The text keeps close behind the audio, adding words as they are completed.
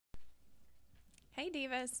Hey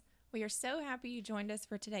Divas! We are so happy you joined us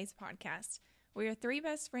for today's podcast. We are three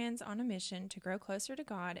best friends on a mission to grow closer to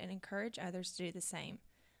God and encourage others to do the same.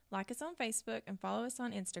 Like us on Facebook and follow us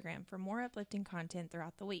on Instagram for more uplifting content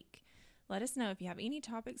throughout the week. Let us know if you have any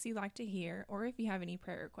topics you'd like to hear or if you have any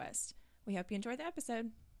prayer requests. We hope you enjoy the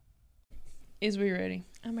episode. Is we ready?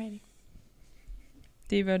 I'm ready.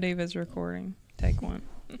 Diva's recording. Take one.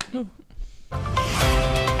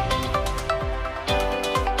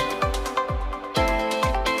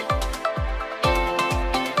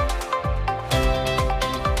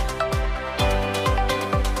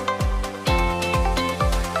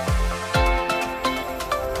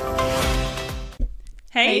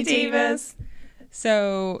 Hey Divas!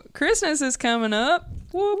 So Christmas is coming up.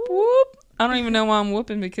 Whoop whoop. I don't even know why I'm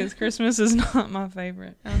whooping because Christmas is not my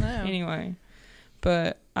favorite. I know. Anyway,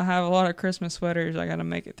 but I have a lot of Christmas sweaters I got to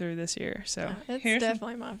make it through this year. So It's here's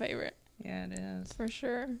definitely my favorite. Yeah, it is. For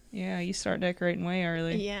sure. Yeah, you start decorating way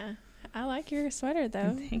early. Yeah. I like your sweater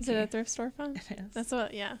though. Thank Is it you. a thrift store fun? It is. That's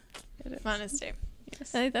what, yeah. It is. Mine is too.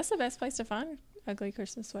 Yes. I think that's the best place to find ugly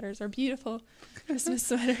Christmas sweaters or beautiful Christmas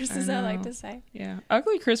sweaters, I as I like know. to say. Yeah.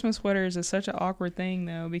 Ugly Christmas sweaters is such an awkward thing,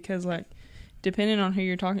 though, because, like, depending on who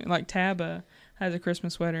you're talking, like, Taba has a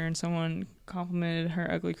Christmas sweater, and someone complimented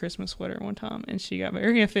her ugly Christmas sweater one time, and she got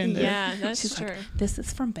very offended. Yeah, that's She's true. like, this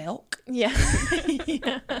is from Belk. Yeah.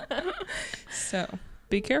 Yeah. So,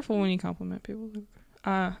 be careful when you compliment people.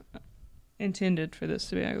 I intended for this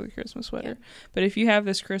to be an ugly Christmas sweater. Yeah. But if you have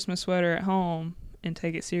this Christmas sweater at home and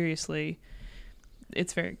take it seriously,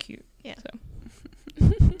 it's very cute. Yeah.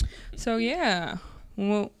 So yeah.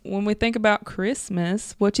 When we think about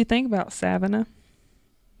Christmas, what you think about, Savannah?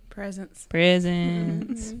 Presents.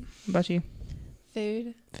 Presents. Mhm. What about you?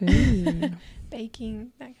 Food, Food.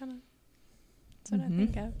 baking, that kind of. That's what Mhm. I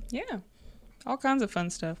think of. Yeah. All kinds of fun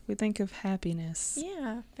stuff. We think of happiness.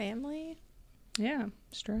 Yeah, family. Yeah.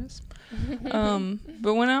 Stress.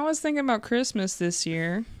 But when I was thinking about Christmas this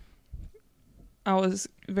year, I was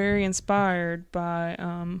very inspired by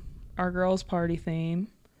our girls' party theme,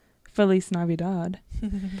 Feliz Navidad.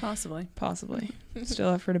 Possibly. Possibly. Still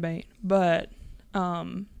up for debate. But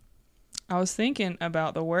I was thinking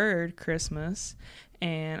about the word Christmas,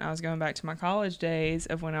 and I was going back to my college days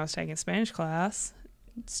of when I was taking Spanish class.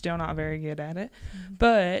 Still not very good at it.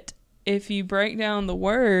 But if you break down the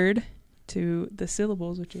word to the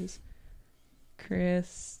syllables, which is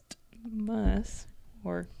Christmas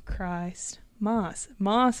or Christ, mas.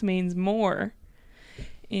 Mas means more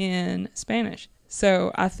in Spanish.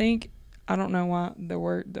 So I don't know why the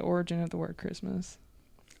origin of the word Christmas.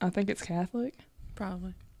 I think it's Catholic.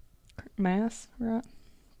 Probably. Mass, right?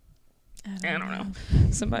 I don't know.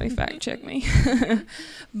 Somebody fact check me.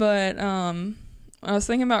 But I was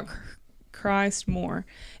thinking about Christ more.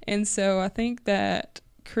 And so I think that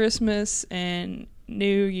Christmas and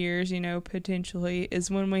New Year's, potentially is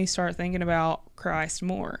when we start thinking about Christ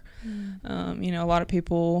more. A lot of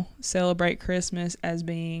people celebrate Christmas as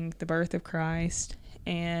being the birth of Christ.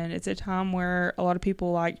 And it's a time where a lot of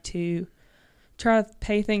people like to try to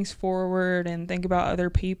pay things forward and think about other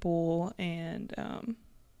people and,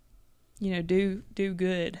 do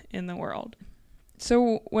good in the world.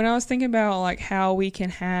 So when I was thinking about like how we can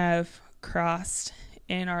have Christ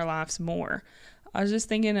in our lives more, I was just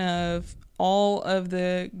thinking of all of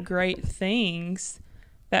the great things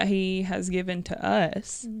that he has given to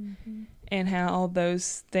us and how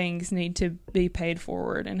those things need to be paid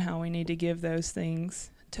forward and how we need to give those things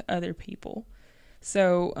to other people.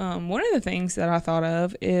 So one of the things that I thought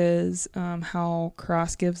of is how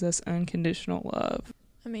Christ gives us unconditional love.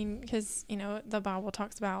 I mean, because, the Bible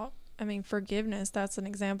talks about, forgiveness. That's an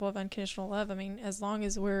example of unconditional love. As long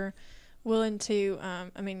as we're willing to,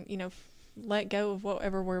 let go of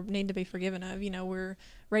whatever we need to be forgiven of, we're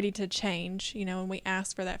ready to change, and we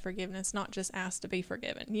ask for that forgiveness, not just ask to be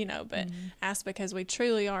forgiven, but ask because we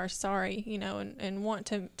truly are sorry, and want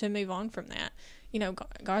to move on from that.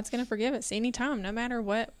 God's going to forgive us anytime, no matter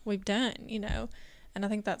what we've done, and I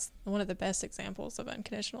think that's one of the best examples of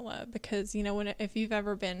unconditional love because, if you've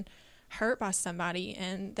ever been hurt by somebody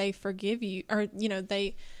and they forgive you or,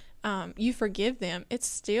 you forgive them, it's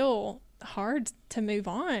still hard to move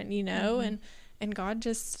on, and God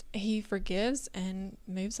he forgives and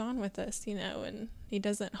moves on with us, and he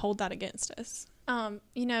doesn't hold that against us.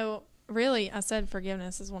 Really, I said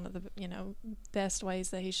forgiveness is one of the, best ways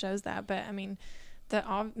that he shows that. But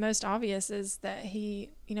the most obvious is that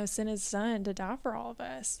he, sent his son to die for all of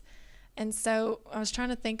us. And so I was trying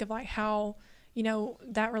to think of like how,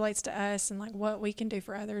 that relates to us and like what we can do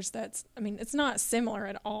for others. It's not similar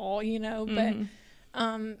at all,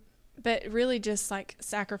 but really just like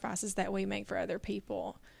sacrifices that we make for other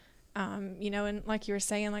people. And like you were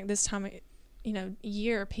saying, like this time,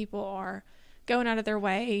 year, people are going out of their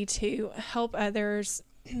way to help others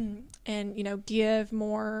and, give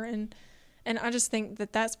more. And I just think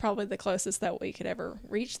that that's probably the closest that we could ever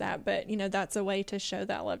reach that. But, that's a way to show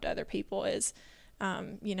that love to other people is,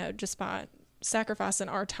 just by sacrificing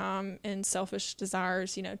our time and selfish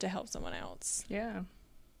desires, to help someone else. Yeah.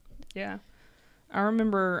 Yeah. I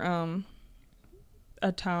remember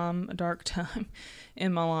a dark time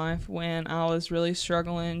in my life when I was really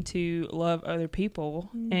struggling to love other people.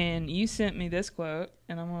 Mm. And you sent me this quote,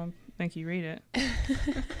 and I'm going to make you read it.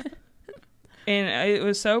 And it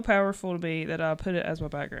was so powerful to me that I put it as my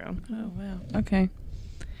background. Oh, wow. Okay.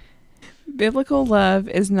 Biblical love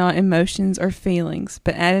is not emotions or feelings,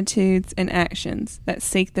 but attitudes and actions that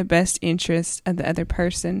seek the best interest of the other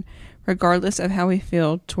person, regardless of how we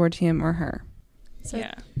feel toward him or her. So,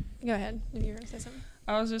 Yeah. Go ahead. If you were going to say something.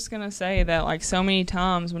 I was just going to say that, like, so many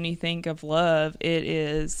times when you think of love, it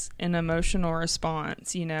is an emotional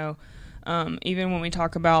response, even when we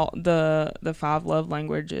talk about the 5 love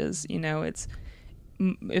languages,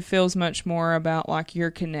 it feels much more about, like,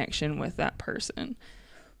 your connection with that person.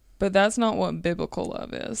 But that's not what biblical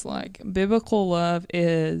love is. Like, biblical love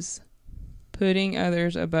is putting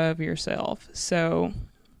others above yourself. So,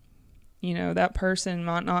 that person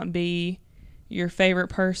might not be your favorite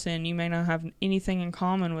person. You may not have anything in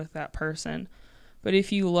common with that person. But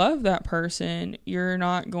if you love that person, you're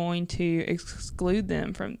not going to exclude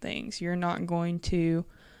them from things. You're not going to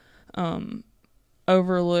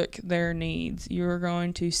overlook their needs. You're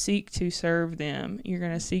going to seek to serve them. You're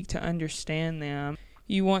going to seek to understand them.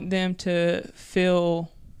 You want them to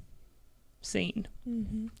feel seen.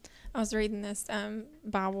 Mm-hmm. I was reading this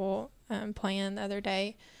Bible plan the other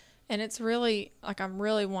day, and it's really, like, I'm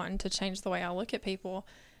really wanting to change the way I look at people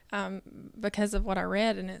because of what I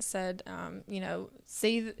read, and it said,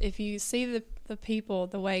 if you see the people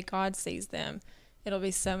the way God sees them, it'll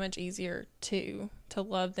be so much easier to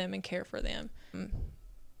love them and care for them.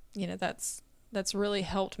 That's really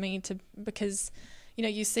helped me because,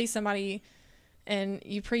 you see somebody and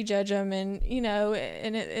you prejudge them, and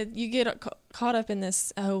and you get caught up in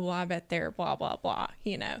this, oh, well, I bet they're blah blah blah,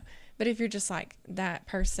 but if you're just like, that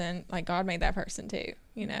person, like God made that person too,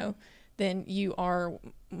 then you are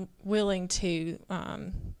willing to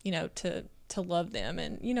to love them,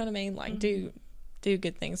 and you know what I mean, like do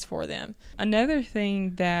good things for them. Another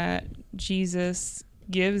thing that Jesus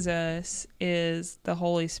gives us is the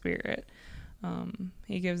Holy Spirit.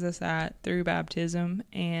 He gives us that through baptism,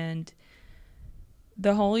 and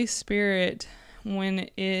the Holy Spirit, when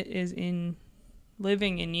it is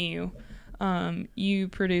living in you, you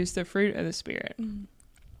produce the fruit of the Spirit. Mm-hmm.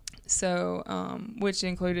 So, which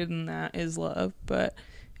included in that is love, but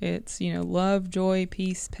it's, love, joy,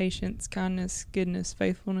 peace, patience, kindness, goodness,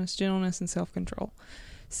 faithfulness, gentleness, and self-control.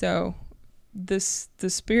 So the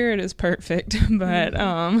Spirit is perfect, but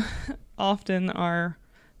often our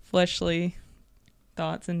fleshly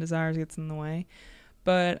thoughts and desires gets in the way.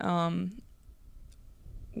 But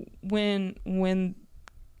when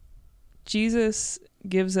Jesus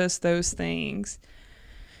gives us those things,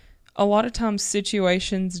 a lot of times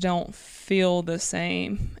situations don't feel the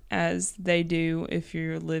same as they do if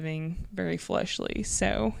you're living very fleshly.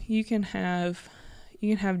 So you can have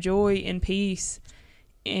joy and peace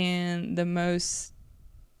in the most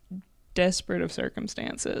desperate of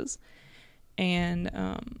circumstances. And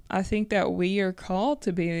I think that we are called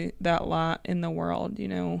to be that light in the world.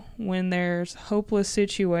 When there's hopeless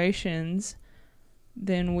situations,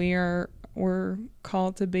 then we're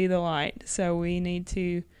called to be the light. So we need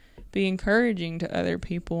to be encouraging to other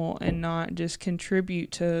people and not just contribute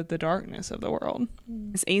to the darkness of the world.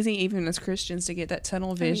 It's easy, even as Christians, to get that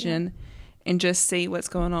tunnel vision and just see what's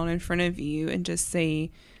going on in front of you, and just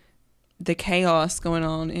see the chaos going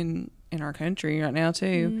on in our country right now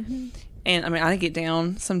too. Mm-hmm. And I mean, I get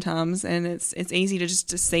down sometimes, and it's easy to just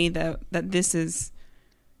to see that this is,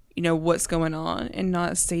 what's going on, and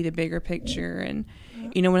not see the bigger picture. And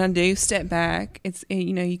when I do step back, it's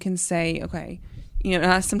you can say, okay, and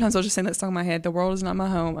I sometimes I'll just sing that song in my head, "The world is not my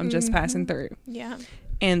home, I'm just passing through." Yeah.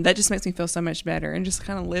 And that just makes me feel so much better, and just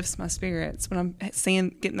kind of lifts my spirits when I'm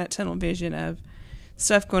getting that tunnel vision of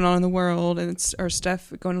stuff going on in the world, or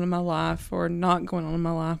stuff going on in my life, or not going on in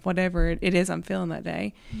my life, whatever it is I'm feeling that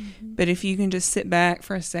day. Mm-hmm. But if you can just sit back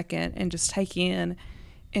for a second and just take in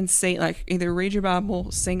and see, like, either read your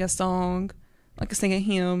Bible, sing a song, like sing a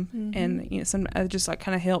hymn, and some just like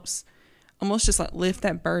kind of helps almost just like lift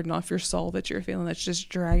that burden off your soul that you're feeling that's just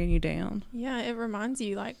dragging you down. Yeah, it reminds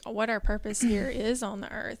you like what our purpose here is on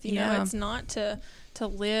the earth. You know, it's not to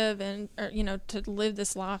live and, or, you know, to live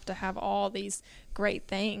this life to have all these great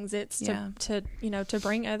things. It's to you know, to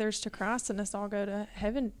bring others to Christ and us all go to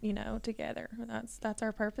heaven, you know, together. That's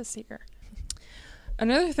our purpose here.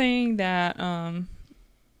 Another thing that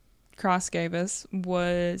Christ gave us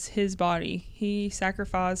was his body. He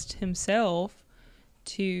sacrificed himself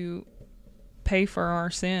to pay for our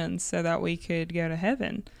sins so that we could go to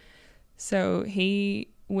heaven. So he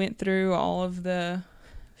went through all of the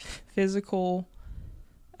physical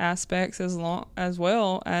aspects as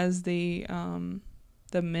well as the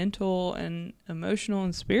mental and emotional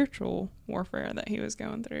and spiritual warfare that he was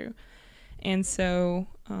going through. And so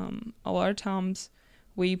a lot of times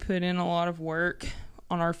we put in a lot of work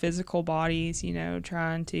on our physical bodies, you know,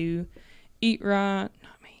 trying to eat right,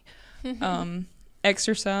 not me,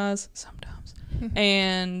 exercise sometimes,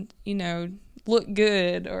 and, you know, look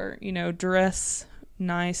good, or, you know, dress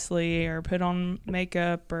nicely, or put on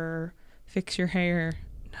makeup, or fix your hair.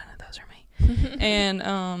 None of those are me.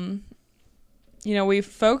 And, you know, we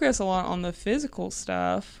focus a lot on the physical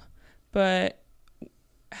stuff, but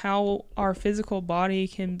how our physical body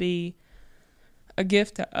can be a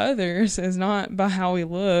gift to others is not by how we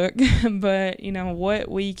look, but, you know, what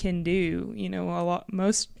we can do. You know,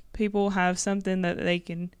 most people have something that they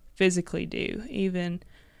can physically do. Even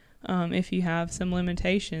if you have some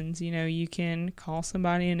limitations, you know, you can call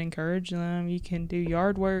somebody and encourage them. You can do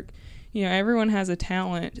yard work. You know, everyone has a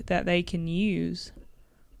talent that they can use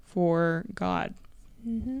for God.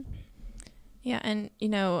 Mm-hmm. Yeah, and, you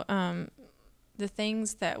know, the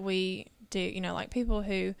things that we do, you know, like people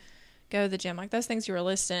who go to the gym, like those things you were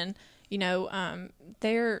listing, you know,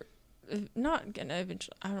 they're not going to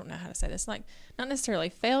eventually, I don't know how to say this, like not necessarily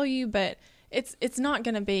fail you, but it's not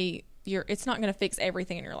going to be it's not going to fix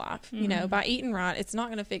everything in your life. Mm-hmm. You know, by eating right, it's not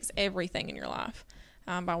going to fix everything in your life.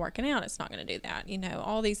 By working out, it's not going to do that. You know,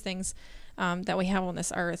 all these things that we have on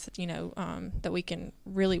this earth, you know, that we can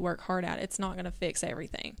really work hard at, it's not going to fix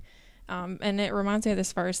everything. And it reminds me of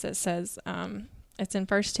this verse that says, it's in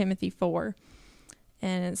 1 Timothy 4,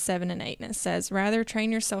 and it's 7 and 8, and it says, "Rather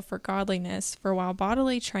train yourself for godliness, for while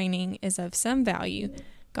bodily training is of some value,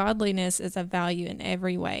 godliness is of value in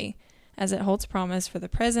every way, as it holds promise for the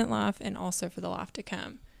present life and also for the life to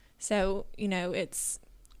come." So, you know, it's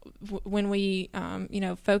when we, you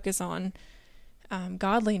know, focus on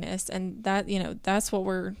godliness, and that, you know, that's what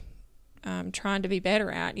we're trying to be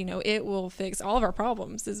better at, you know, it will fix all of our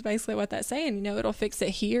problems is basically what that's saying. You know, it'll fix it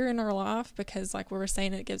here in our life because, like we were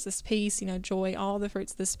saying, it gives us peace, you know, joy, all the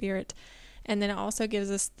fruits of the Spirit. And then it also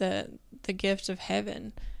gives us the gift of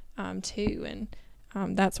heaven too.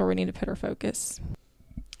 And that's where we need to put our focus.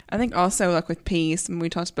 I think also, like with peace, and we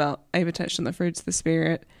talked about, Ava touched on the fruits of the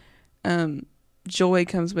Spirit, joy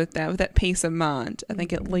comes with that peace of mind. I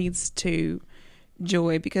think it leads to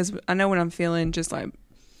joy, because I know when I'm feeling just like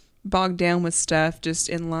bogged down with stuff just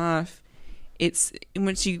in life, it's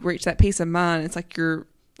once you reach that peace of mind, it's like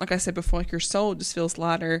like I said before, like your soul just feels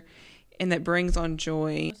lighter, and that brings on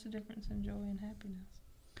joy. What's the difference in joy and happiness?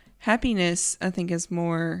 Happiness, I think, is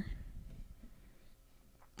more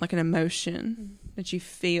like an emotion that you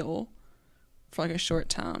feel for like a short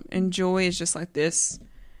time, and joy is just like this.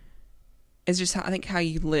 It's just I think how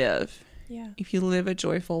you live. Yeah. If you live a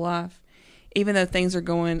joyful life, even though things are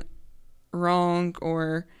going wrong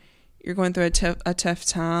or you're going through a tough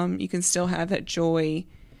time, you can still have that joy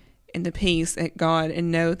and the peace at God,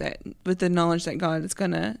 and know that with the knowledge that God is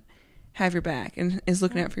going to have your back and is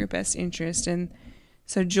looking out for your best interest. And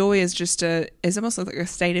so joy is just is almost like a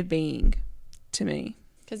state of being to me.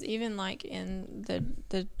 Because even like in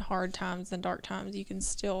the hard times and dark times, you can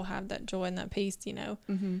still have that joy and that peace, you know.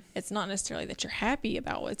 Mm-hmm. It's not necessarily that you're happy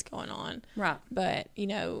about what's going on. Right. But, you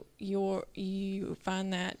know, you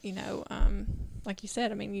find that, you know, like you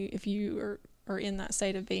said, I mean, if you are in that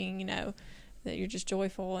state of being, you know, that you're just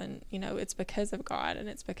joyful, and, you know, it's because of God, and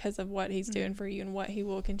it's because of what he's doing for you and what he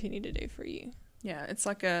will continue to do for you. Yeah. It's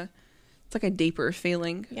like a deeper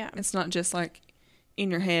feeling. Yeah. It's not just like in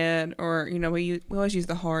your head, or, you know, we always use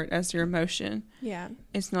the heart as your emotion. Yeah.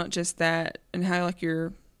 It's not just that, and how like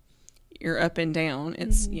you're up and down.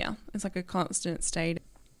 It's it's like a constant state.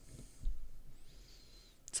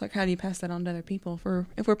 It's like, how do you pass that on to other people?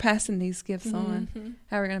 If we're passing these gifts on,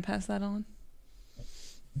 how are we going to pass that on?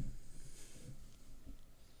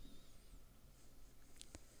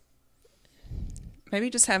 Maybe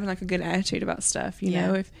just having like a good attitude about stuff, you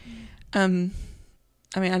know. If I mean,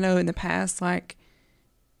 I know in the past, like,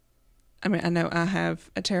 I mean, I know I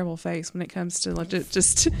have a terrible face when it comes to like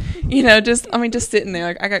just sitting there.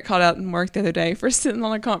 Like I got called out in work the other day for sitting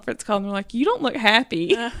on a conference call, and they're like, "You don't look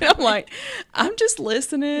happy." And I'm like, "I'm just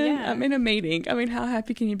listening. Yeah. I'm in a meeting. I mean, how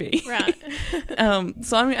happy can you be?" Right.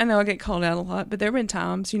 So I mean, I know I get called out a lot, but there have been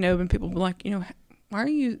times, when people be like, why are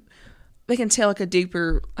you? They can tell like a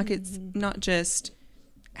deeper, like it's not just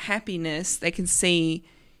happiness. They can see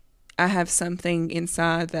I have something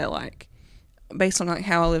inside that like, based on like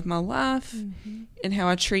how I live my life and how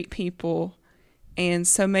I treat people. And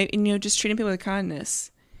so maybe, just treating people with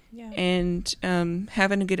kindness and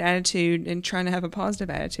having a good attitude and trying to have a positive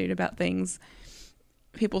attitude about things.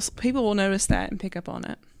 People will notice that and pick up on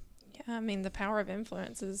it. Yeah, I mean, the power of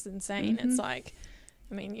influence is insane. It's like,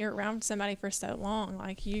 I mean, you're around somebody for so long,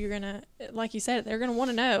 like you're going to, like you said, they're going to want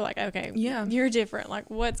to know, like, okay, you're different. Like,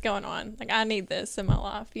 what's going on? Like, I need this in my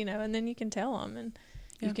life, and then you can tell them and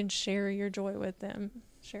you can share your joy with them,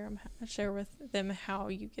 share with them how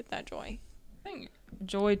you get that joy. I think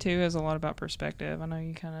joy too is a lot about perspective. I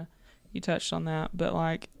know you touched on that, but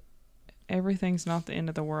like everything's not the end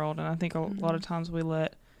of the world, and I think a lot of times we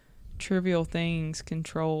let trivial things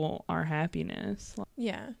control our happiness.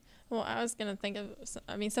 Yeah. Well, I was gonna think of,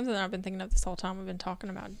 something that I've been thinking of this whole time. I've been talking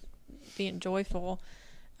about being joyful.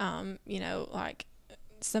 Like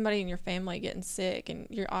somebody in your family getting sick, and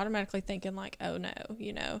you're automatically thinking like, oh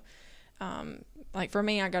no, like for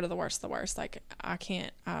me, I go to the worst of the worst. Like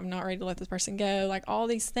I'm not ready to let this person go. Like all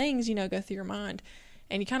these things, go through your mind,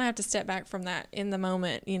 and you kind of have to step back from that in the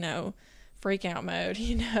moment, freak out mode,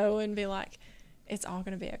 and be like, it's all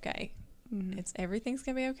going to be okay. Everything's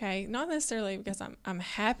going to be okay. Not necessarily because I'm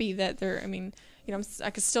happy that I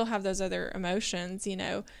could still have those other emotions,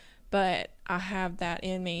 but I have that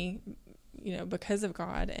in me, because of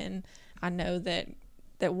God. And I know that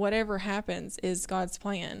whatever happens is God's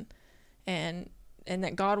plan, and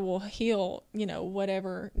that God will heal,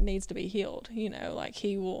 whatever needs to be healed, like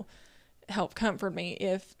he will help comfort me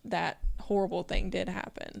if that horrible thing did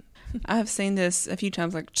happen. I've seen this a few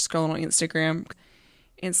times, like scrolling on Instagram.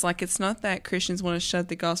 It's like, it's not that Christians want to shove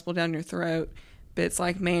the gospel down your throat, but it's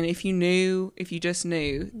like, man, if you just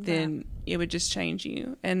knew, then it would just change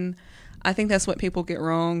you. And I think that's what people get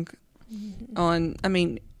wrong on,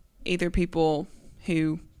 either people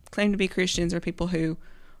who claim to be Christians or people who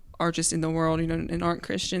are just in the world, and aren't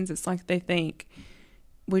Christians. It's like they think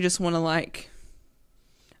we just want to like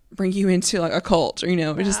bring you into like a cult, or,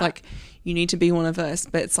 it's just like, you need to be one of us.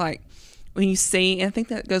 But it's like, when you see, and I think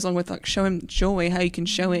that goes on with like showing joy, how you can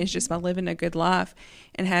show it is just by living a good life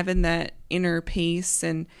and having that inner peace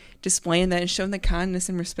and displaying that and showing the kindness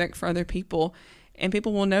and respect for other people. And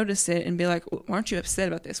people will notice it and be like, why aren't you upset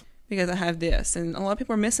about this? Because I have this. And a lot of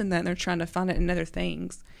people are missing that, and they're trying to find it in other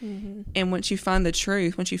things. And once you find the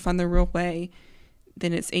truth, once you find the real way,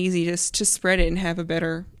 then it's easy just to spread it and have a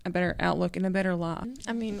better outlook and a better life.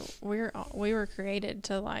 We were created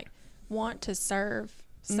to like want to serve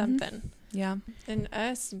something. Yeah. And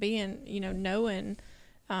us being, knowing,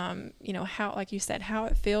 how, like you said, how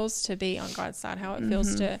it feels to be on God's side, how it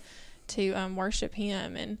feels to worship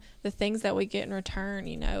him, and the things that we get in return,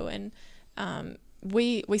 and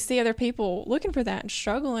we see other people looking for that and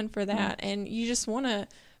struggling for that, and you just want to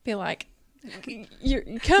be like,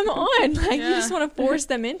 come on, like you just want to force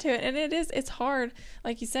them into it. And it's hard,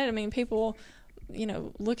 like you said. People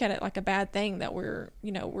look at it like a bad thing that we're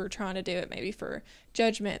trying to do it maybe for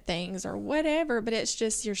judgment things or whatever, but it's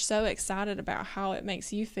just, you're so excited about how it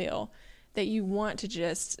makes you feel that you want to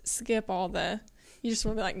just skip you just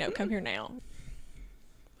want to be like, no, come here now.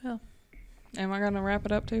 Well, am I going to wrap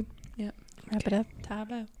it up too? Yep. Wrap it up, tie a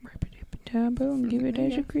bow. Wrap it up, tie a bow, and give it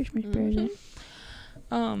as a Christmas present.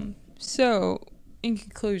 So in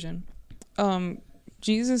conclusion,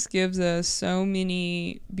 Jesus gives us so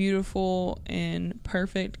many beautiful and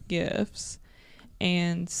perfect gifts,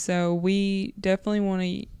 and so we definitely want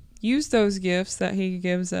to use those gifts that he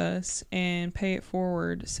gives us and pay it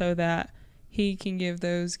forward so that he can give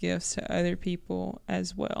those gifts to other people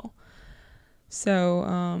as well.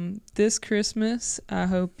 So this Christmas, I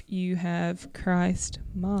hope you have Christ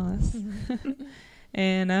Moss,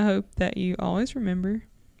 and I hope that you always remember,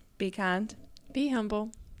 be kind, be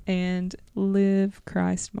humble, and live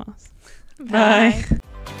Christ Moss. Bye.